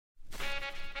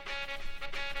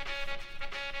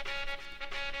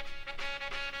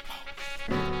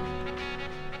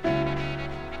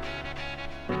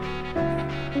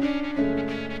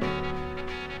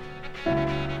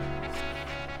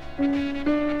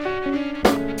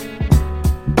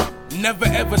Never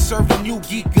ever serving you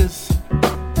geekers.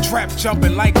 Trap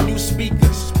jumping like new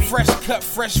speakers. Fresh cut,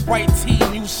 fresh white tee,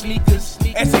 new sneakers.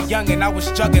 As a youngin', I was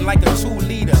jugging like a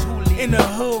 2-liter. In the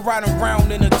hood, riding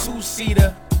around in a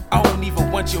 2-seater. I don't even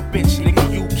want your bitch,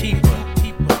 nigga, you keep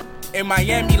her. In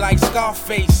Miami like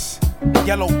Scarface.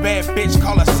 Yellow bad bitch,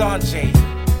 call her Sanjay.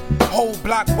 Whole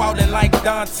block wildin' like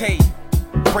Dante.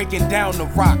 Breaking down the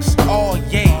rocks, all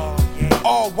yay.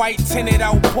 All white tinted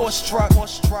out Porsche truck.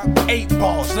 8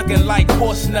 balls looking like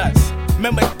horse nuts.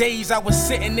 Remember days I was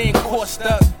sitting in court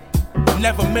stuck.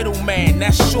 Never middleman,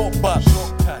 that's short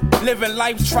bucks. Living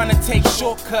life trying to take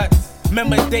shortcuts.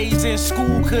 Remember days in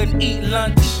school couldn't eat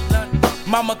lunch.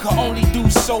 Mama could only do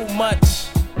so much.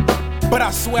 But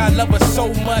I swear I love her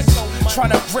so much.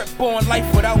 Trying to grip on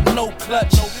life without no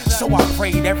clutch. So I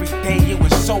prayed every day, it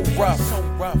was so rough.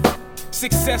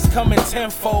 Success coming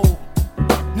tenfold.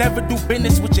 Never do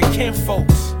business with your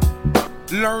kinfolks.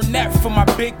 Learn that from my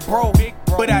big bro.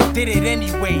 But I did it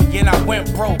anyway, and I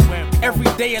went broke. Every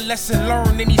day a lesson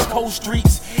learned in these cold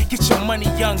streets. Get your money,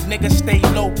 young nigga, stay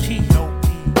low key.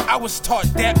 I was taught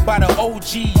that by the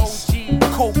OGs.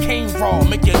 Cocaine raw,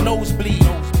 make your nose bleed.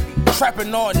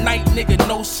 Trapping all night, nigga,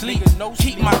 no sleep.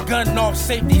 Keep my gun off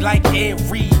safety like Ed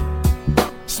Reed.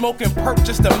 Smoking perp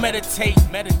just to meditate.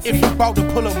 If you bout to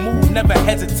pull a move, never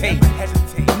hesitate.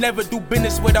 Never do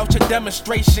business without your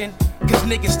demonstration. Cause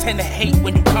niggas tend to hate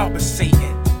when you compensating.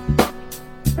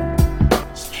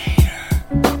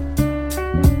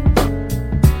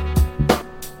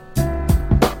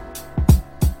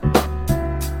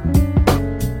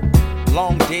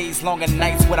 Long days, longer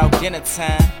nights without dinner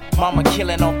time. Mama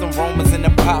killing off them Romans in the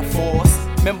pot fours.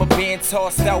 Remember being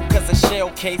tossed out cause of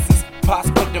shell cases. Pops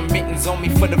put the mittens on me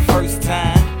for the first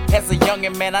time. As a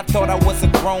youngin' man, I thought I was a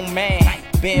grown man.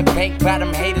 Being banked by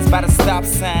them haters by the stop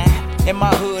sign. In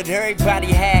my hood, everybody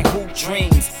had hoop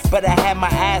dreams. But I had my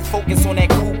eyes focused on that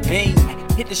coupe beam.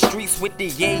 Hit the streets with the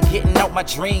yay, getting out my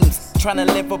dreams. Tryna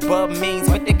live above means,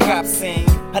 but the cops sing.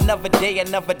 Another day,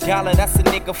 another dollar, that's a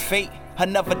nigga fate.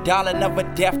 Another dollar, another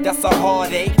death, that's a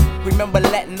heartache. Remember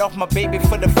letting off my baby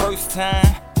for the first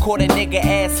time. Caught a nigga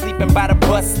ass sleeping by the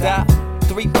bus stop.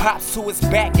 3 pops to his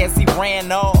back as he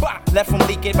ran off. Left him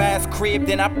leaking by his crib,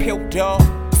 then I peeled off.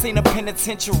 Seen a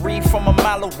penitentiary from a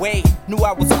mile away. Knew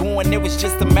I was going, it was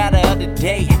just a matter of the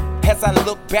day. As I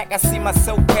look back, I see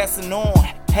myself passing on.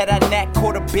 Had I not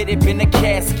caught a bit, it been a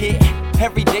casket.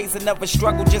 Every day's another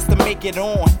struggle just to make it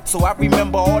on. So I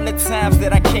remember all the times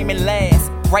that I came in last.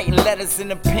 Writing letters in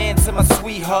the pen to my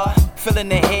sweetheart. Filling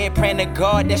the head, praying to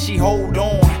God that she hold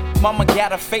on. Mama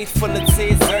got a face full of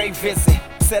tears every visit.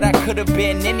 Said I could've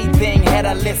been anything had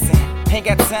I listened. Ain't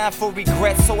got time for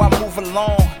regrets, so I move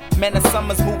along. Man, the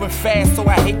summer's moving fast, so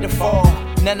I hate to fall.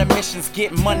 None of missions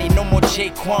get money, no more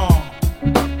Jaquan.